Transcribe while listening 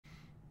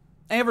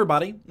Hey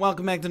everybody,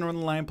 welcome back to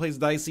Northernlion Plays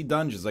Dicey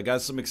Dungeons. I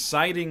got some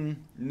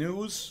exciting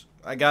news.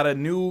 I got a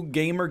new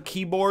gamer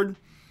keyboard.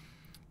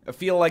 I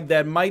feel like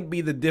that might be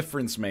the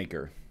difference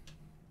maker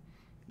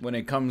when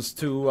it comes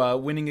to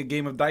winning a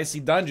game of Dicey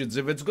Dungeons.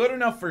 If it's good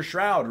enough for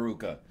Shroud,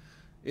 Ruka,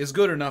 it's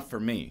good enough for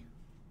me.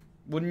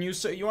 Wouldn't you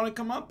say? You want to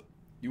come up?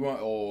 You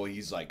want? Oh,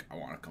 he's like, I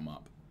want to come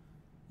up.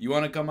 You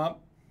want to come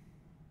up?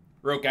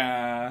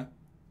 Ruka,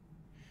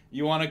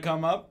 you want to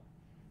come up?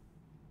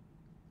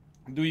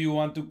 Do you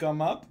want to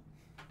come up?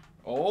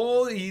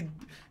 Oh, he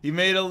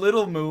made a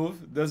little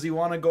move. Does he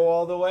want to go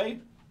all the way?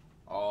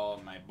 Oh,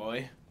 my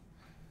boy.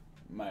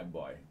 My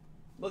boy.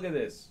 Look at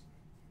this.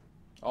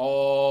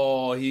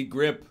 Oh, he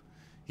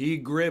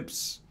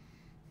grips.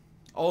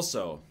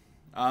 Also,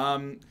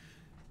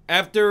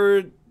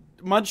 after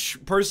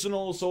much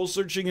personal soul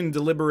searching and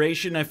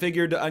deliberation, I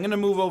figured I'm going to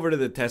move over to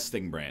the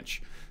testing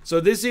branch.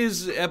 So this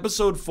is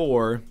episode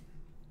 4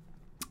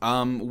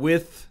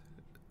 with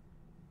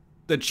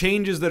the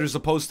changes that are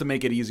supposed to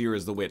make it easier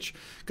as the witch.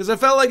 Because I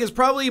felt like it's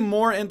probably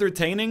more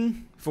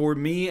entertaining for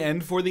me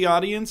and for the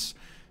audience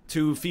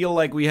to feel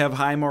like we have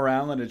high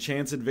morale and a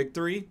chance at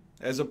victory,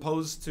 as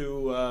opposed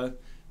to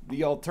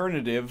the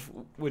alternative,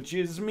 which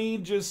is me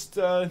just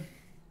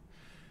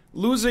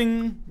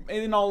losing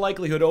in all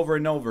likelihood over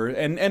and over.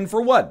 And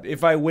for what?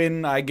 If I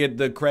win, I get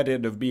the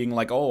credit of being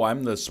like, oh,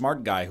 I'm the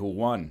smart guy who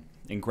won.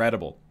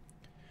 Incredible.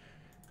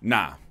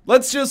 Nah,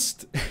 let's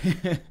just...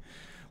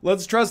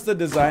 Let's trust the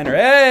designer.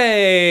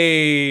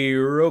 Hey,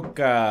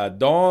 Ruka,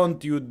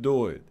 don't you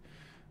do it.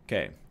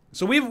 Okay,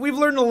 so we've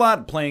learned a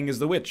lot playing as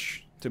the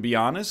witch, to be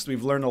honest.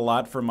 We've learned a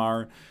lot from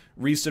our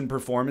recent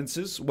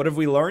performances. What have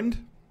we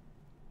learned?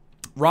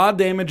 Raw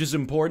damage is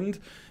important.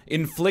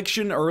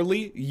 Infliction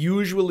early.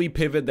 Usually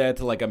pivot that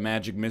to like a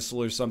magic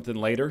missile or something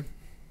later.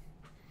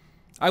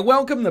 I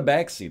welcome the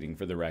backseating,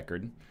 for the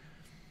record.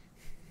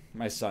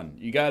 My son,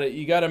 you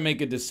gotta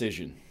make a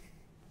decision.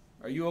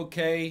 Are you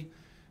okay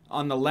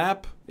on the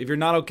lap? If you're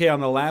not okay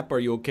on the lap, are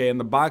you okay in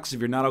the box?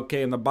 If you're not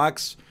okay in the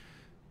box,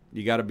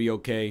 you gotta be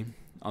okay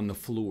on the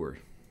floor.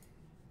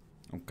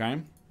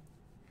 Okay?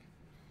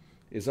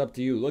 It's up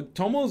to you. Look,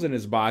 Tomo's in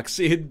his box.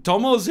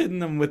 Tomo's hitting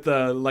them with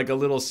a, like a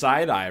little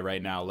side eye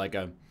right now. Like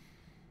a...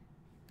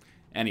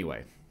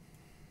 Anyway.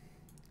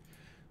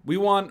 We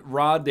want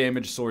raw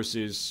damage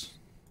sources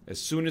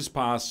as soon as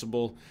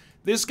possible.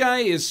 This guy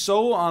is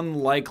so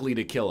unlikely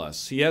to kill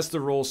us. He has to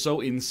roll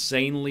so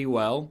insanely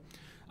well.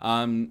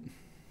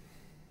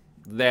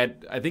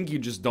 That I think you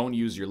just don't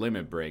use your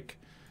limit break.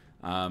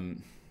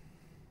 And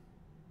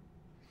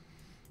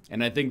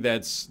I think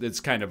that's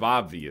kind of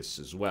obvious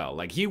as well.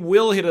 Like, he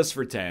will hit us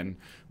for 10,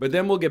 but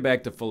then we'll get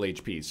back to full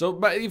HP. So,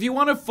 but if you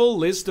want a full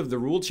list of the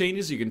rule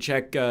changes, you can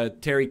check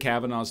Terry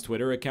Cavanagh's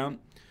Twitter account.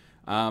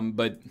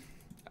 But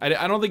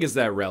I don't think it's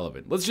that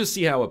relevant. Let's just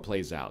see how it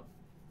plays out.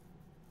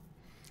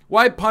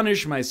 Why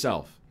punish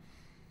myself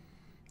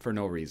for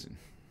no reason?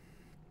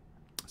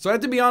 So I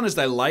have to be honest,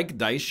 I like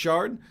Dice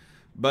Shard.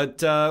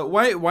 But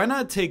why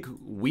not take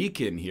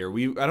Weaken here?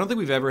 I don't think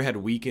we've ever had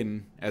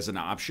Weaken as an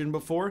option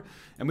before.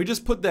 And we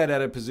just put that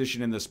at a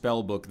position in the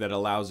spell book that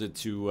allows it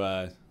to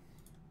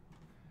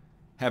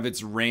have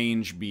its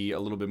range be a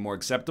little bit more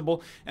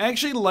acceptable. I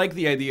actually like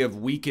the idea of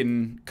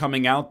Weaken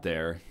coming out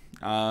there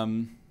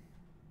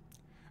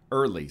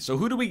early. So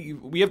who do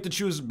we have to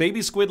choose?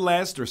 Baby Squid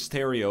last or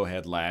Stereo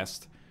Head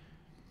last?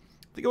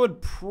 I think I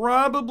would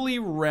probably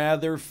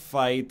rather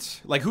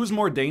fight... Like, who's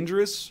more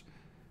dangerous?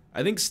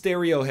 I think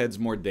Stereo Head's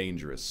more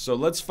dangerous. So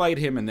let's fight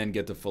him and then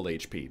get to full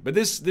HP. But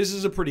this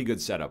is a pretty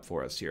good setup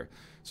for us here.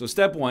 So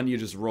step 1, you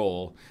just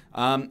roll.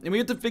 And we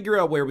have to figure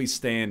out where we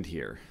stand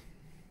here.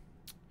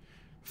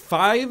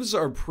 5s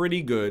are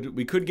pretty good.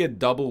 We could get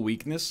double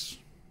weakness.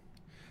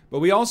 But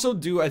we also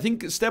do, I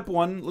think step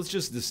 1, let's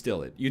just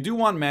distill it. You do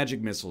want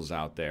magic missiles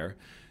out there.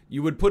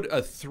 You would put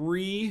a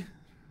 3...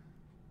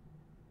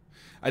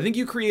 I think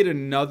you create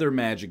another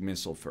magic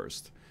missile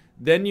first.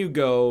 Then you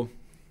go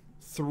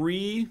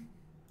 3...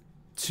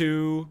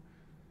 2,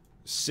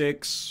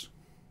 6,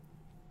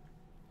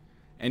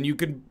 and you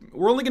could...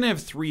 We're only going to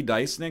have 3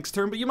 dice next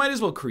turn, but you might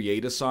as well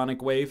create a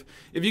Sonic Wave.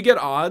 If you get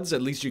odds,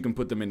 at least you can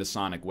put them into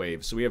Sonic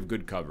Wave, so we have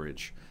good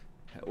coverage.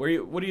 What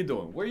are you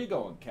doing? Where are you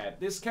going,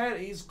 cat? This cat,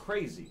 he's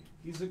crazy.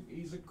 He's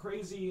a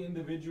crazy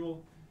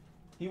individual.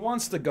 He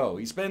wants to go.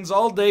 He spends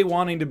all day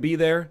wanting to be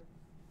there.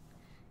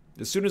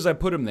 As soon as I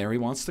put him there, he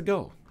wants to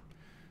go.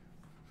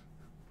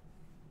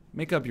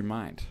 Make up your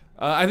mind.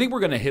 I think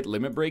we're going to hit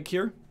Limit Break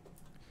here.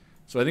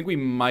 So I think we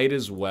might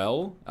as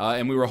well,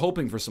 and we were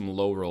hoping for some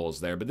low rolls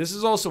there, but this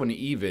is also an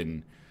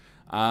even,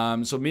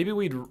 so maybe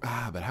we'd,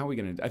 but how are we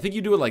going to, I think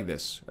you do it like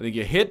this. I think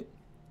you hit,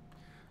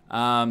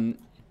 go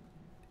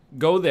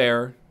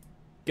there,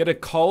 get a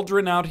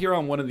Cauldron out here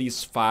on one of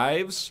these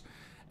 5s,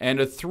 and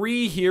a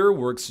 3 here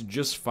works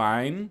just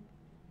fine,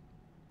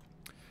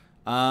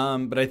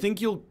 but I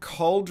think you'll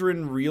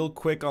Cauldron real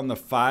quick on the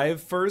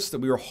 5 first,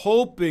 and we were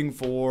hoping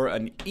for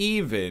an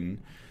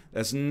even.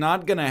 That's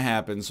not going to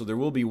happen, so there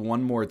will be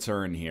one more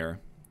turn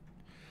here.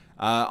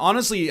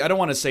 Honestly, I don't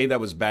want to say that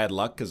was bad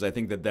luck, because I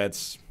think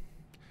that's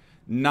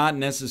not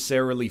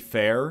necessarily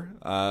fair.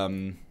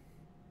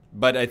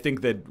 But I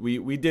think that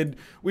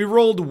we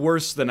rolled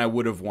worse than I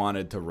would have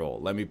wanted to roll.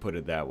 Let me put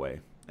it that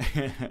way.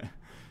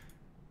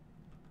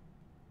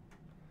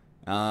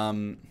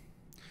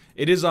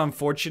 It is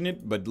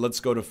unfortunate, but let's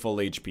go to full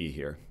HP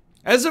here.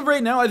 As of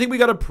right now, I think we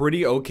got a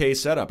pretty okay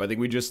setup. I think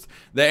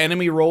the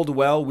enemy rolled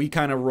well. We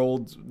kind of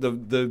rolled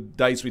the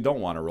dice we don't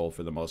want to roll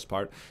for the most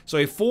part. So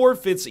a 4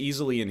 fits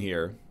easily in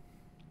here.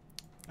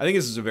 I think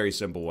this is a very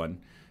simple one.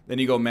 Then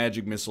you go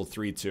Magic Missile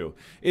 3-2.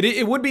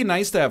 It would be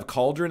nice to have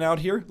Cauldron out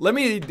here. Let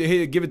me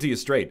give it to you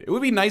straight. It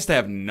would be nice to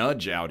have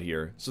Nudge out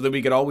here so that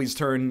we could always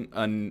turn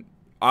an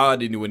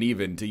odd into an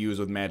even to use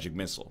with Magic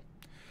Missile.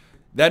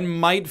 That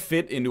might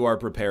fit into our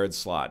prepared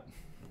slot.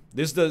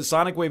 The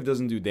Sonic Wave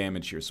doesn't do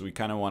damage here, so we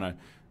kind of want to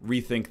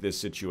rethink this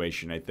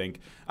situation, I think.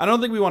 I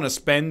don't think we want to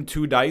spend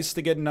 2 dice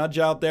to get Nudge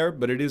out there,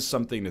 but it is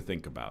something to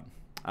think about.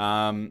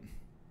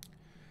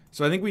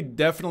 So I think we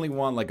definitely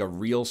want like a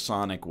real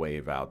Sonic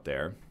Wave out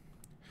there.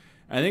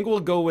 I think we'll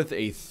go with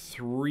a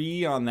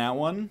 3 on that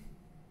one.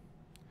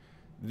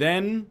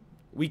 Then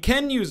we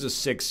can use a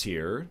 6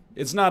 here.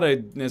 It's not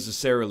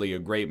necessarily a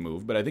great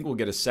move, but I think we'll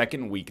get a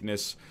second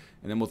weakness,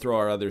 and then we'll throw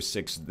our other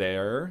 6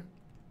 there.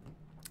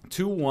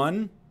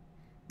 2-1.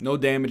 No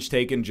damage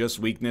taken, just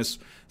weakness.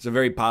 It's a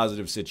very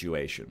positive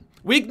situation.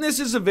 Weakness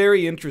is a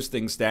very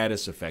interesting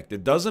status effect.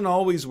 It doesn't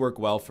always work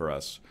well for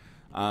us.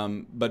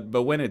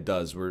 But when it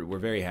does, we're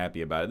very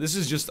happy about it. This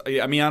is just,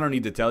 I mean, I don't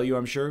need to tell you,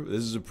 I'm sure.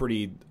 This is a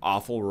pretty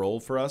awful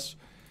roll for us.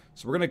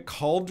 So we're going to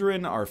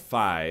Cauldron our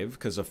 5,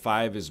 because a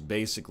 5 is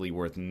basically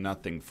worth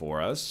nothing for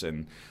us.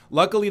 And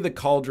luckily, the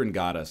Cauldron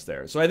got us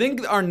there. So I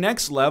think our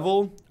next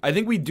level, I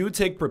think we do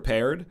take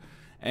Prepared.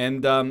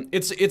 And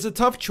it's a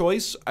tough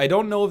choice. I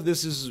don't know if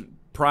this is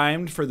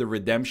primed for the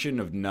redemption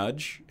of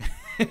Nudge.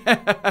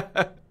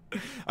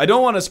 I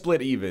don't want to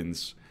split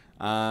evens.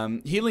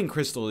 Healing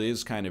Crystal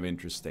is kind of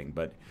interesting,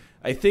 but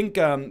I think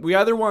we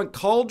either want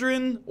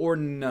Cauldron or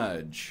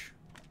Nudge.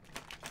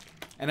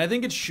 And I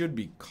think it should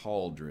be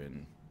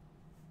Cauldron.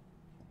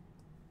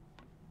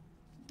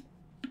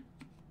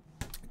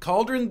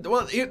 Cauldron,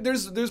 well,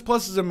 there's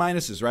pluses and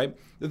minuses, right?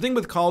 The thing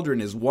with Cauldron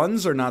is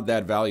 1s are not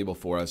that valuable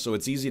for us, so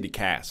it's easy to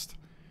cast.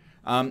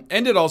 And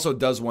it also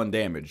does 1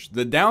 damage.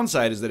 The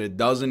downside is that it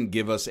doesn't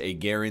give us a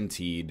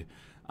guaranteed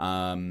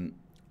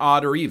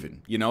odd or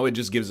even. You know, it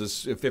just gives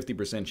us a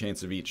 50%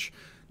 chance of each.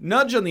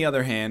 Nudge, on the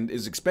other hand,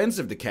 is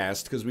expensive to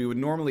cast because we would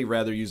normally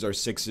rather use our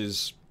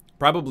 6s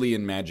probably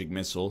in Magic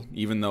Missile,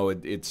 even though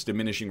it's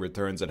diminishing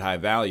returns at high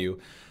value.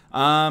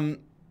 You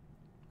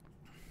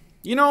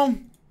know,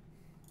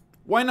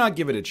 why not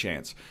give it a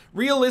chance?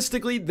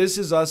 Realistically, this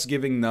is us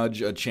giving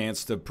Nudge a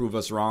chance to prove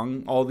us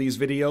wrong all these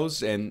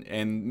videos,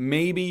 and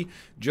maybe,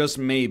 just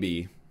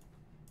maybe,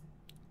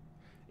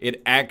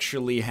 it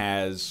actually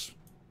has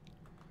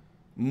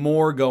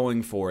more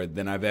going for it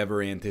than I've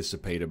ever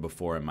anticipated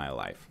before in my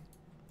life.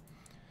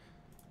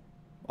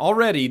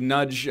 Already,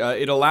 Nudge,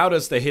 it allowed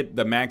us to hit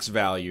the max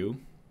value.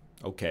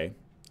 Okay.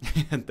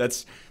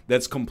 that's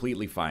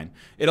completely fine.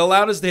 It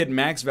allowed us to hit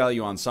max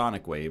value on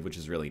Sonic Wave, which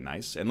is really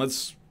nice. And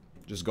let's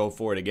just go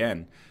for it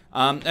again.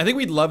 I think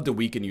we'd love to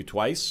weaken you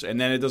twice, and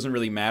then it doesn't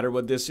really matter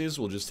what this is.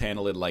 We'll just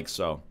handle it like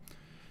so.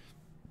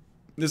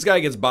 This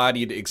guy gets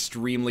bodied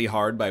extremely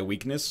hard by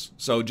weakness,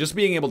 so just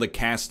being able to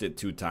cast it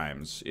 2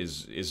 times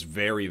is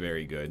very,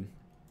 very good.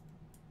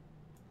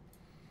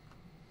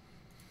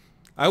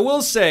 I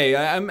will say,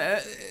 I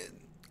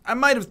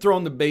might have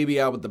thrown the baby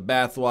out with the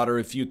bathwater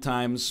a few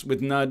times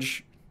with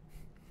Nudge.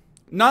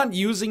 Not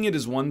using it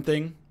is one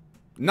thing.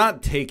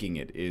 Not taking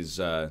it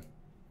is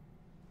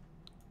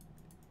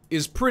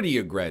pretty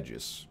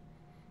egregious.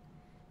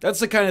 That's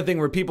the kind of thing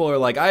where people are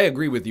like, I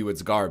agree with you,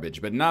 it's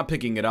garbage, but not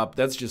picking it up,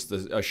 that's just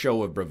a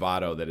show of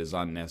bravado that is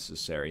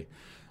unnecessary.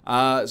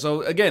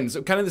 So again,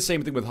 kind of the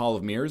same thing with Hall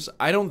of Mirrors.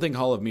 I don't think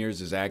Hall of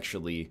Mirrors is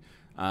actually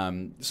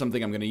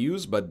something I'm going to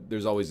use, but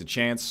there's always a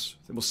chance.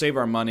 We'll save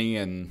our money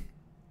and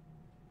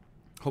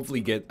hopefully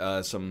get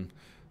some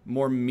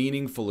more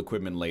meaningful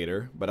equipment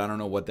later, but I don't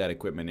know what that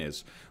equipment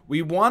is.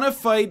 We want to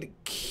fight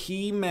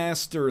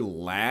Keymaster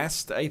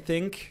last, I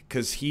think,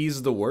 because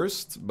he's the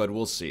worst, but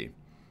we'll see.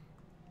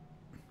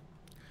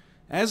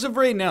 As of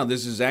right now,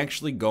 this is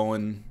actually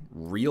going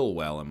real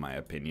well, in my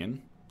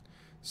opinion.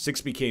 6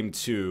 became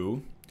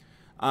 2.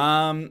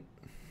 I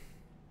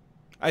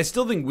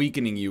still think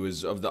weakening you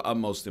is of the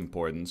utmost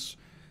importance.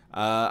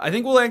 I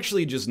think we'll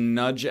actually just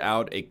nudge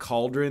out a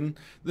Cauldron.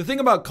 The thing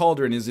about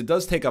Cauldron is it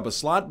does take up a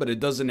slot, but it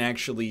doesn't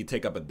actually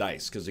take up a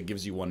dice, because it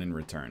gives you 1 in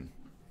return.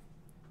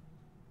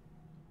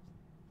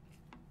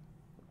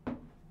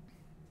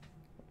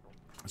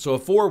 So a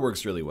 4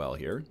 works really well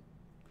here.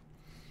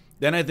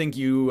 Then I think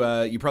you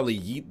probably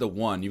yeet the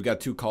 1. You've got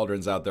 2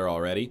 Cauldrons out there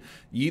already.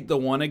 Yeet the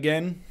 1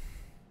 again.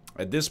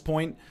 At this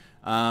point,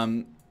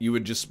 you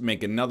would just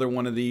make another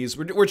one of these.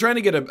 We're trying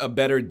to get a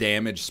better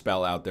damage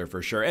spell out there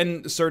for sure.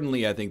 And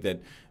certainly I think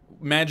that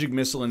Magic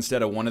Missile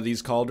instead of one of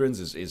these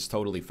Cauldrons is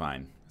totally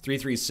fine.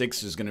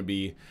 3-3-6 is going to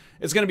be...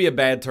 It's going to be a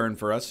bad turn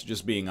for us,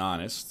 just being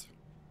honest.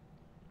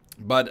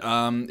 But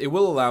it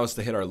will allow us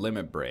to hit our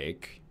limit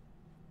break.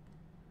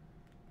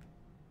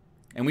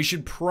 And we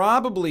should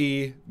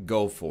probably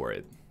go for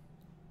it.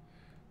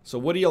 So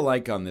what do you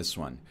like on this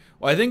one?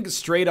 Well, I think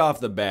straight off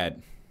the bat,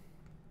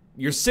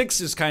 your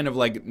 6 is kind of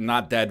like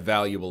not that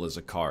valuable as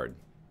a card.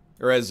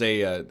 Or as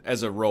a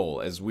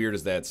roll, as weird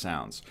as that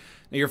sounds.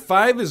 Now your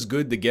 5 is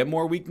good to get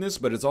more weakness,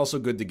 but it's also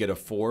good to get a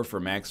 4 for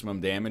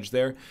maximum damage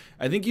there.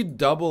 I think you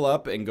double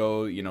up and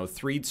go, you know,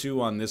 3-2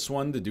 on this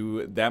one to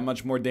do that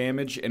much more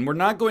damage. And we're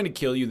not going to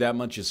kill you, that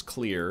much is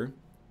clear.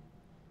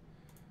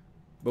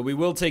 But we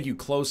will take you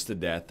close to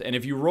death. And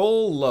if you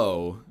roll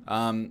low,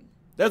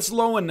 that's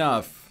low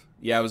enough.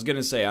 Yeah, I was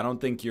gonna say I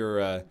don't think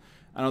you're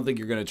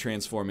gonna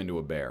transform into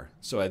a bear.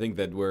 So I think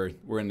that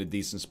we're in a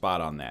decent spot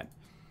on that.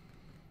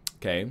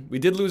 Okay, we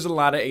did lose a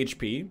lot of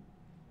HP.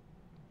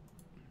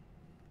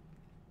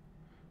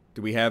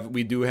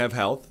 We do have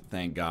health,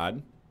 thank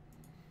God.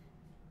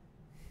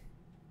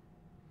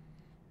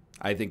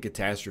 I think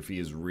Catastrophe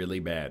is really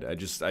bad. I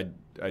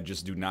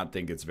just do not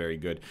think it's very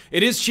good.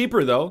 It is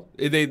cheaper though.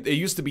 It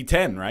used to be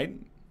 10, right?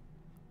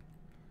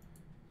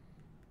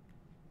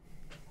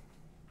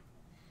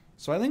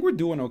 So I think we're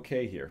doing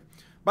okay here.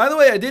 By the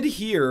way, I did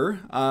hear,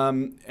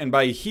 and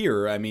by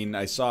hear I mean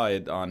I saw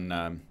it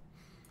on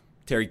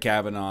Terry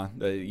Cavanagh,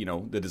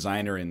 the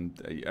designer,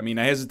 and I mean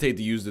I hesitate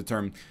to use the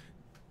term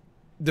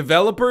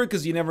developer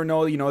because you never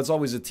know. You know, it's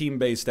always a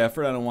team-based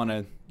effort. I don't want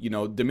to, you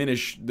know,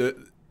 diminish the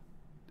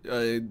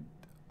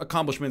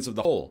accomplishments of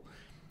the whole.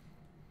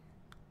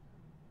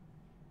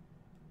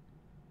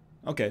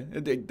 Okay,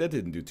 that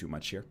didn't do too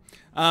much here.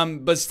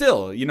 But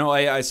still, you know,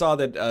 I saw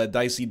that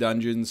Dicey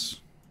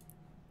Dungeons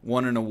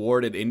won an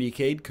award at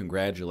Indiecade.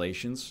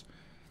 Congratulations.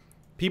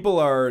 People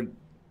are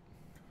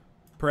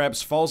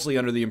perhaps falsely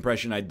under the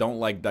impression I don't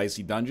like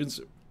Dicey Dungeons.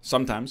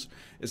 Sometimes.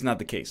 It's not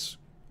the case.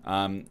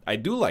 I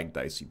do like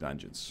Dicey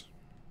Dungeons.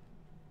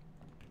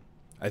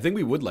 I think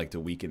we would like to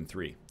weaken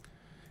 3.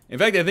 In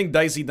fact, I think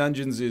Dicey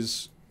Dungeons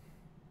is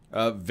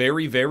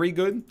very, very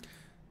good.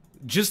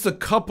 Just a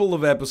couple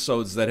of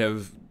episodes that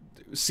have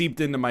seeped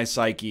into my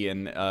psyche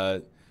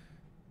and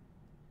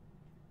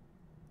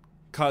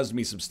caused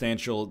me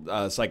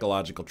substantial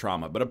psychological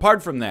trauma. But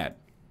apart from that,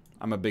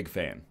 I'm a big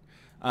fan.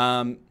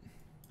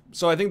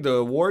 So I think the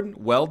award,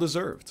 well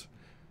deserved.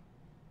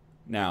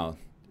 Now,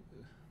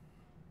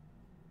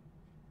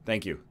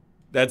 thank you.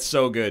 That's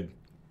so good.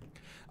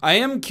 I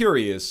am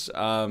curious,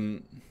 because,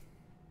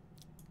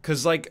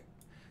 like,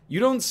 you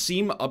don't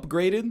seem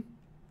upgraded.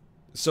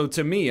 So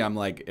to me, I'm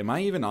like, am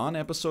I even on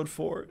episode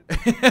 4?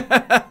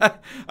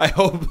 I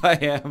hope I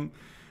am.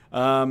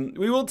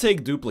 We will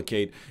take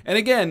Duplicate. And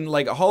again,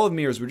 like, Hall of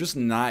Mirrors, we're just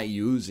not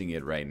using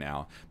it right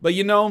now. But,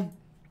 you know,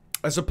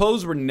 I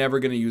suppose we're never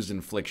going to use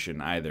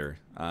Infliction either.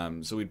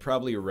 So we'd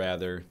probably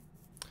rather...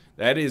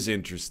 That is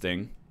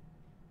interesting.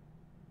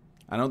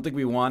 I don't think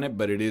we want it,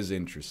 but it is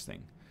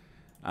interesting.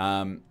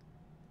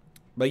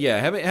 But yeah,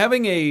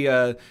 having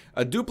a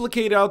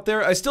Duplicate out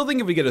there, I still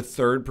think if we get a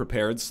 3rd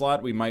prepared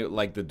slot, we might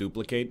like the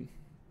Duplicate.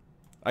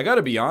 I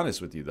gotta be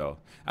honest with you, though.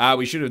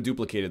 We should have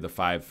duplicated the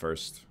 5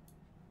 first.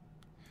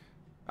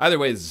 Either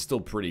way, this is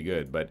still pretty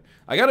good, but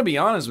I gotta be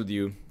honest with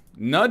you.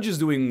 Nudge is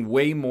doing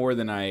way more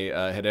than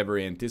I had ever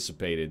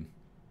anticipated.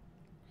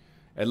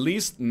 At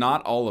least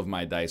not all of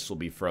my dice will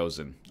be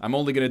frozen. I'm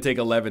only gonna take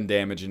 11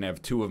 damage and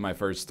have 2 of my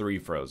first 3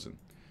 frozen.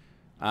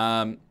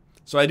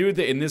 So I do it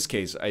in this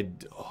case.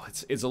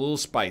 It's a little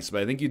spice,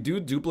 but I think you do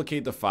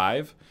duplicate the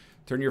 5,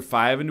 turn your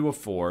 5 into a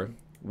 4,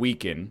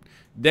 weaken.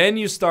 Then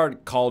you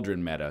start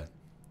Cauldron meta.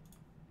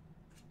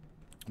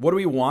 What do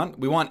we want?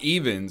 We want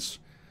evens,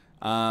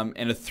 and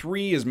a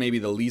 3 is maybe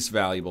the least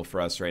valuable for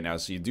us right now.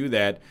 So you do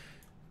that.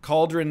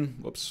 Cauldron,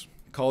 whoops,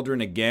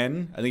 Cauldron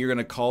again. I think you're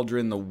gonna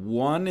Cauldron the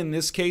 1 in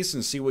this case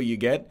and see what you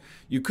get.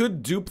 You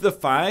could dupe the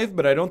 5,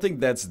 but I don't think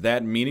that's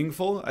that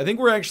meaningful. I think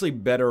we're actually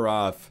better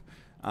off.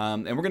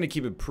 And we're going to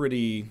keep it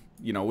pretty,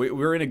 you know,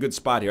 we're in a good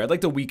spot here. I'd like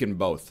to weaken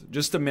both,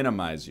 just to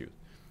minimize you.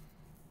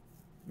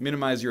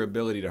 Minimize your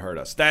ability to hurt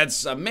us.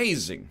 That's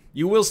amazing.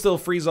 You will still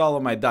freeze all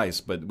of my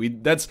dice, but we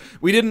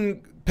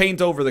didn't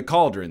paint over the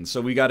Cauldron, so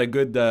we got a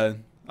good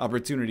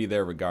opportunity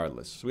there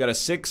regardless. So we got a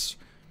 6.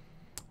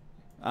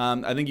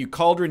 I think you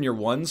Cauldron your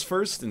 1s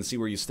first and see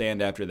where you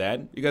stand after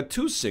that. You got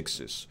 2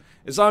 6s.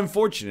 It's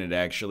unfortunate,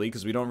 actually,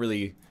 because we don't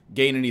really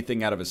gain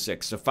anything out of a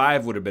 6. A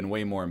 5 would have been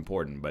way more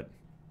important, but...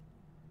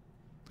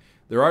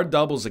 There are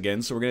doubles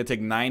again, so we're going to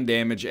take 9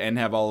 damage and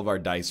have all of our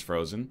dice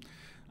frozen.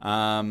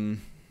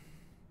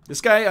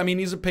 This guy, I mean,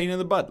 he's a pain in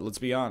the butt, let's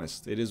be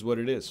honest. It is what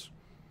it is.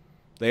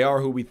 They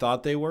are who we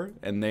thought they were,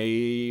 and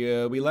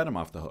we let him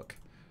off the hook.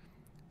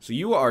 So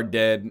you are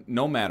dead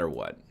no matter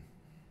what.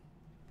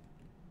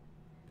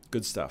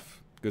 Good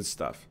stuff. Good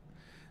stuff.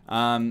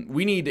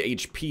 We need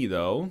HP,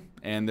 though,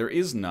 and there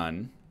is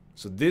none.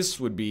 So this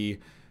would be a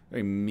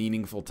very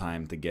meaningful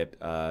time to get,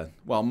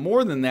 well,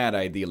 more than that,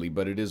 ideally,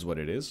 but it is what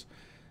it is.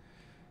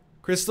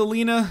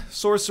 Crystallina,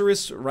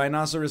 Sorceress,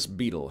 Rhinoceros,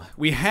 Beetle.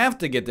 We have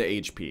to get to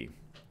HP.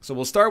 So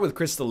we'll start with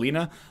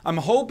Crystallina. I'm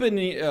hoping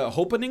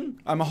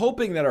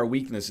that our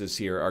weaknesses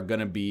here are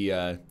gonna be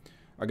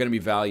are going to be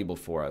valuable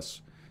for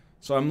us.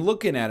 So I'm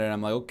looking at it and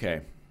I'm like,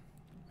 okay,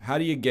 how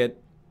do you get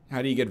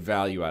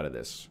value out of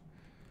this?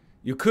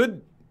 You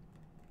could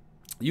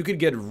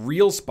get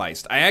real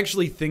spiced. I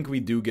actually think we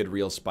do get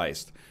real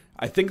spiced.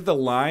 I think the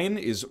line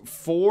is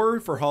 4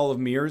 for Hall of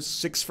Mirrors,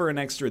 6 for an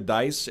extra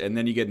dice, and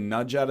then you get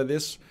nudge out of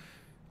this.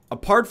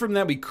 Apart from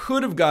that, we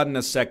could have gotten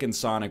a second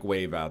Sonic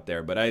Wave out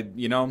there, but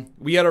you know,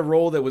 we had a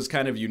roll that was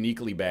kind of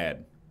uniquely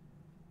bad.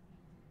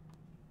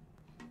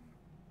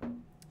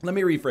 Let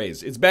me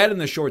rephrase. It's bad in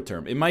the short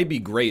term. It might be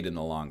great in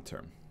the long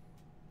term.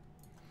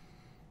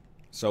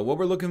 So what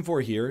we're looking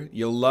for here,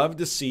 you'll love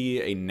to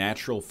see a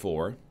natural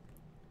 4.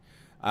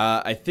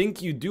 I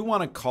think you do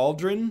want a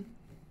Cauldron.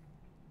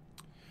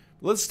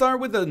 Let's start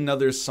with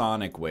another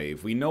Sonic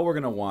Wave. We know we're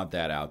going to want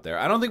that out there.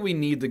 I don't think we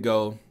need to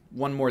go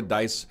one more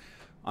dice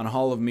on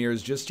Hall of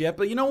Mirrors just yet,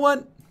 but you know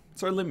what?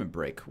 It's our limit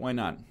break. Why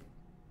not?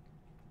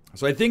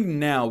 So I think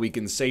now we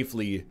can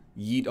safely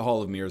yeet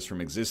Hall of Mirrors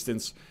from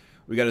existence.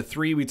 We got a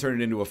 3, we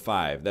turn it into a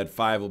 5. That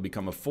 5 will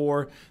become a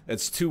 4.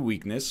 That's 2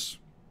 weakness.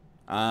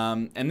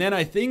 And then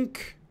I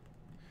think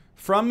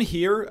from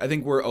here, I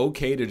think we're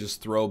okay to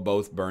just throw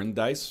both burned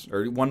dice.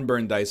 Or one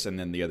burned dice and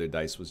then the other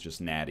dice was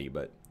just natty,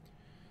 but...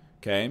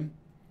 Okay.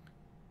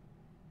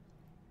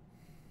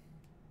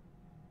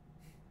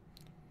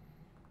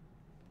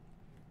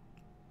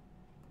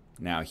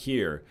 Now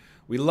here,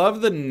 we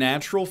love the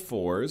natural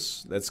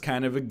 4s. That's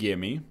kind of a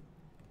gimme.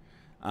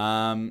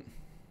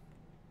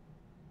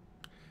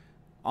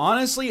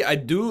 Honestly,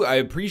 I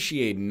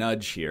appreciate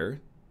nudge here.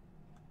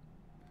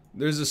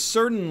 There's a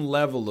certain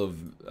level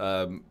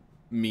of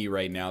me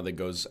right now that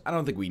goes, I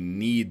don't think we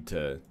need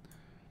to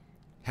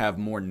have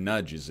more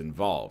nudges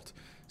involved.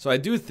 So I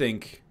do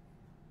think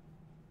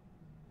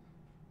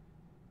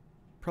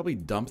probably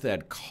dump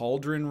that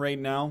Cauldron right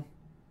now.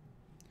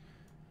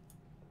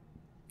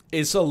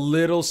 It's a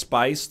little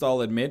spiced,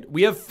 I'll admit.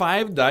 We have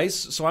 5 dice,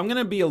 so I'm going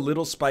to be a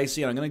little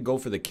spicy, and I'm going to go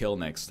for the kill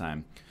next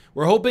time.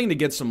 We're hoping to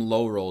get some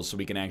low rolls so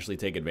we can actually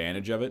take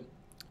advantage of it.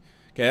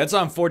 Okay, that's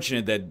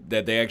unfortunate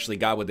that they actually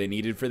got what they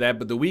needed for that,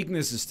 but the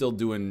weakness is still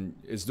doing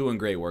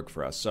great work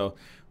for us. So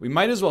we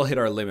might as well hit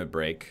our limit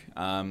break.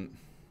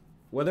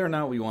 Whether or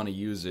not we want to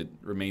use it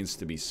remains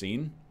to be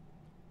seen.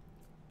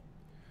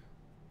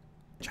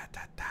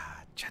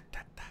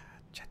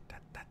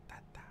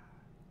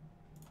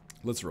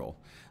 Let's roll.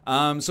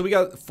 So we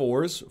got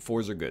 4s.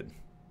 4s are good.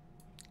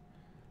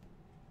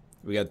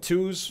 We got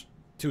 2s.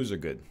 2s are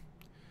good.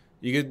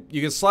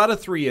 You could slot a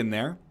 3 in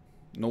there.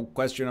 No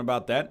question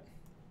about that.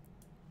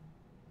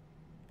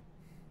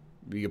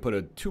 You could put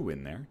a 2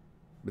 in there.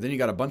 But then you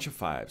got a bunch of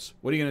 5s.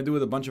 What are you going to do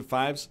with a bunch of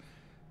 5s?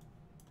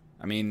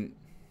 I mean,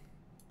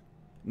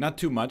 not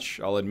too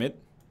much, I'll admit.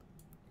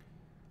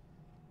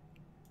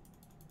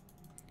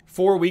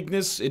 4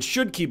 weakness. It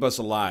should keep us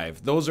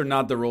alive. Those are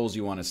not the rolls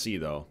you want to see,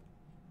 though.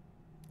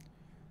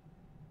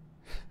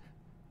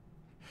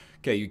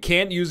 Okay, you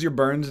can't use your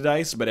burned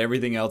dice, but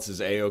everything else is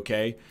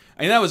A-okay.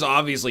 I mean, that was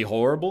obviously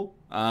horrible.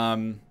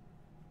 But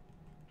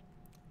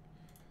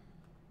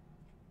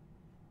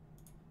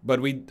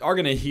we are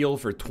going to heal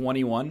for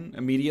 21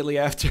 immediately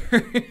after.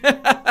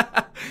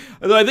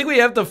 Although I think we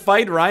have to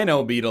fight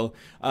Rhino Beetle.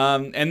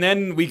 And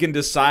then we can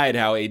decide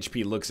how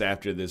HP looks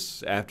after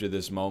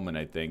this moment,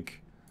 I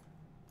think.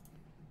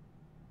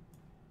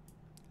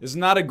 It's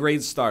not a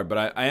great start,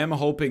 but I am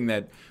hoping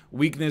that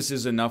weakness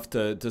is enough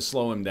to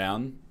slow him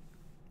down.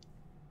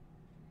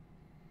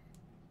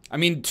 I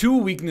mean, 2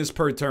 weakness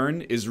per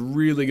turn is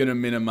really going to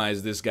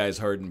minimize this guy's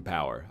hurt and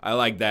power. I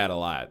like that a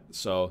lot.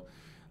 So,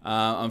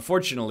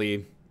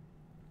 unfortunately,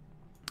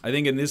 I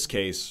think in this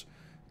case,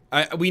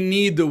 we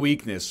need the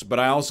weakness, but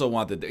I also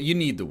want you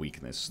need the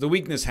weakness. The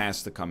weakness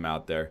has to come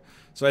out there.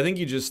 So I think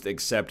you just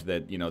accept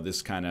that, you know,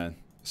 this kind of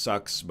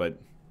sucks, but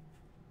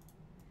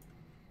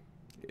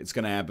it's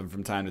going to happen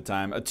from time to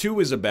time. A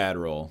 2 is a bad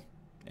roll.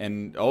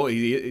 And,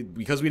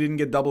 because we didn't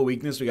get double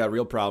weakness, we got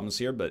real problems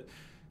here, but...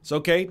 It's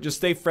okay. Just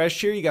stay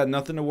fresh here. You got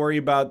nothing to worry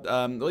about.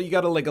 Well, you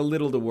got like a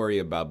little to worry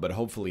about, but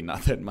hopefully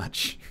not that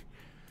much.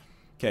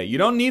 Okay, you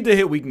don't need to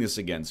hit weakness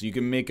again, so you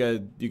can make a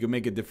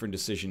different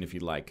decision if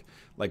you like.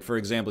 Like for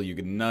example, you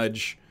can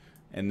nudge,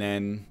 and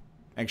then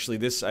actually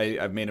this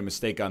I've made a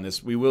mistake on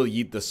this. We will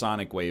yeet the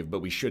Sonic Wave, but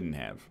we shouldn't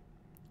have.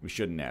 We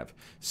shouldn't have.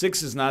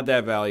 6 is not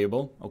that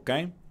valuable.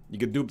 Okay, you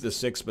could dupe the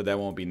 6, but that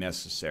won't be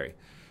necessary.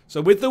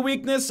 So with the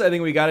weakness, I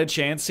think we got a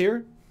chance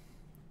here.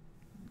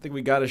 I think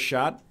we got a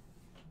shot.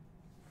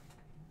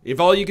 If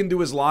all you can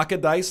do is lock a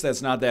dice,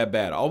 that's not that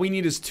bad. All we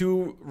need is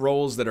 2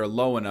 rolls that are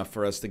low enough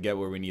for us to get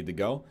where we need to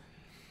go.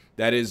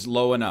 That is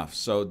low enough.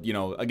 So, you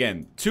know,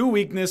 again, 2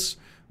 weakness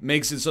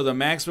makes it so the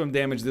maximum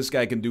damage this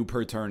guy can do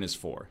per turn is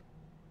 4.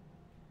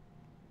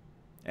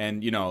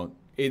 And, you know,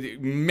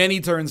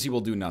 many turns he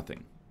will do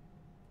nothing.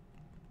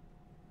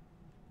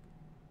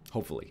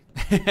 Hopefully.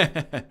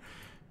 It's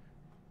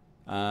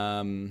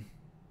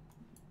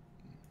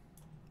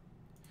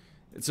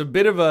a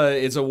bit of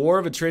it's a war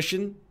of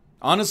attrition.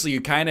 Honestly, you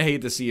kind of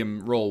hate to see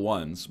him roll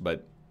 1s,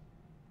 but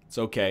it's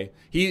okay.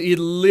 He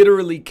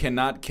literally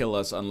cannot kill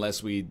us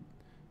unless we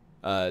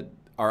are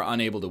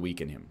unable to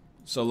weaken him.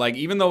 So, like,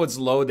 even though it's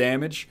low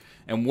damage,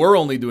 and we're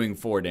only doing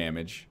 4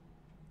 damage,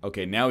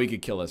 okay, now he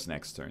could kill us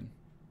next turn.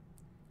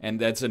 And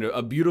that's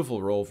a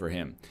beautiful roll for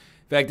him.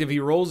 In fact, if he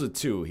rolls a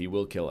 2, he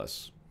will kill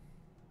us.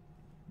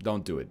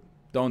 Don't do it.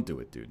 Don't do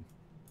it, dude.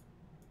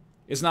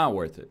 It's not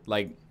worth it.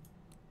 Like,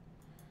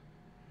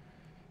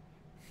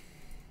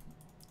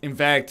 in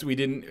fact, we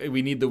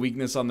need the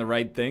weakness on the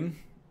right thing.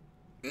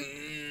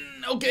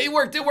 Okay, it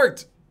worked, it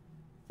worked.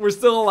 We're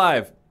still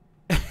alive.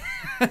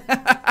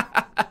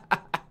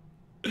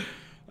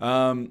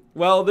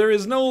 Well, there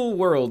is no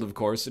world, of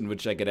course, in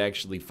which I could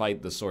actually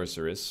fight the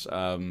sorceress.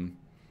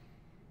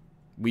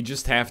 We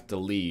just have to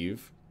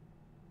leave.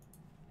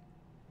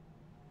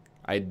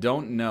 I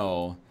don't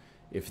know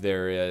if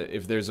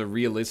there's a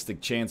realistic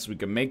chance we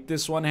can make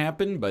this one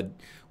happen, but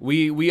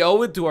we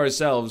owe it to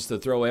ourselves to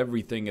throw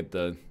everything at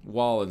the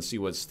wall and see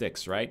what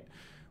sticks, right?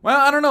 Well,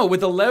 I don't know.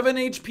 With 11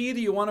 HP,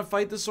 do you want to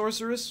fight the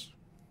sorceress?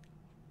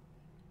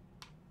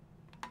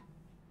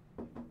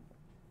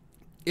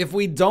 If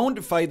we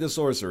don't fight the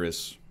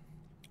sorceress,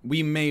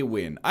 we may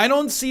win. I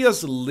don't see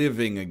us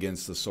living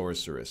against the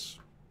sorceress.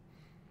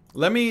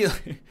 Let me...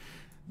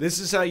 This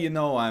is how you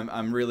know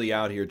I'm really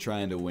out here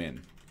trying to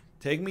win.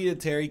 Take me to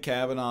Terry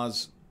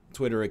Cavanagh's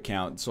Twitter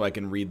account so I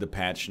can read the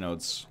patch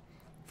notes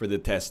for the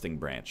testing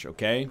branch,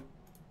 okay?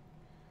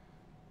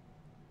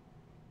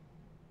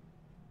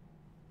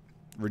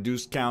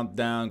 Reduced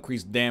countdown,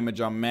 increased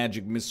damage on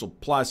magic missile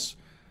plus.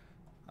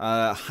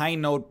 High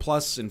note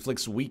plus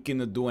inflicts weaken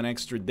to do an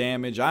extra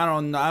damage. I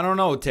don't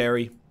know,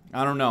 Terry.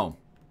 I don't know.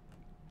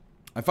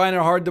 I find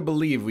it hard to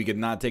believe we could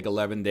not take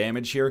 11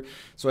 damage here.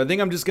 So I think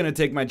I'm just going to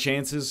take my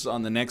chances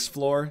on the next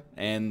floor.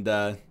 And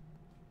I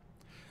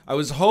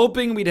was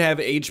hoping we'd have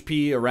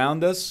HP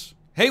around us.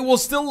 Hey, we'll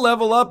still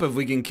level up if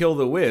we can kill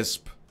the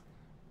wisp.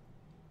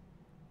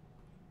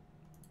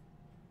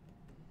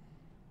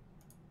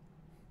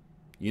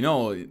 You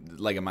know,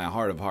 like in my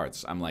heart of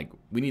hearts, I'm like,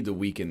 we need to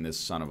weaken this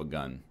son of a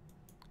gun.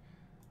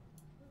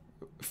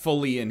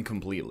 Fully and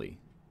completely.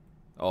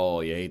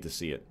 Oh, you hate to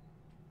see it.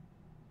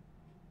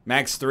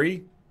 Max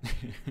 3?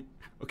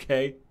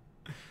 Okay.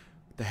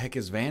 What the heck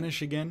is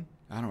Vanish again?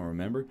 I don't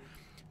remember.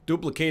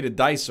 Duplicated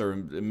dice are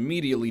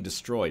immediately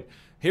destroyed.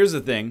 Here's the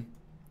thing.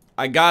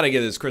 I gotta get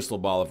this crystal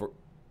ball if we're...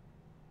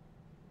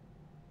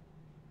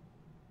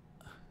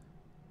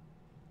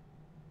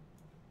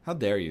 How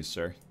dare you,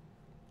 sir?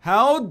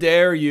 How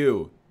dare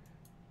you?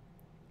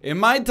 In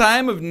my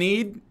time of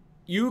need,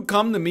 you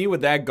come to me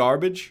with that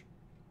garbage?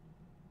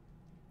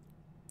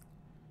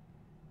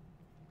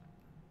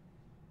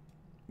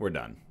 We're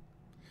done.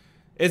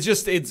 It's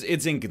just,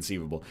 it's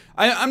inconceivable.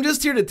 I'm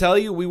just here to tell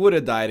you, we would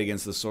have died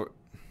against the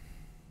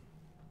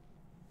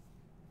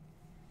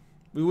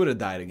We would have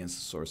died against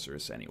the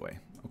sorceress anyway,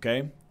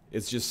 okay?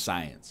 It's just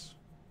science.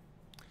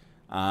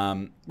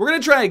 We're gonna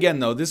try again,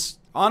 though. This,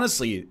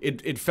 honestly,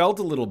 it felt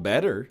a little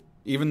better,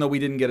 even though we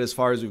didn't get as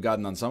far as we've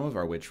gotten on some of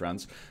our witch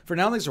runs. For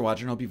now, thanks for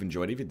watching. Hope you've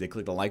enjoyed it. If you did,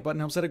 click the like button.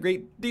 It helps out a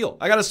great deal.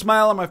 I got a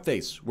smile on my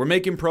face. We're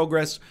making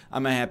progress.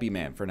 I'm a happy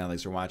man. For now,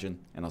 thanks for watching,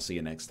 and I'll see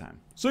you next time.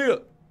 See ya!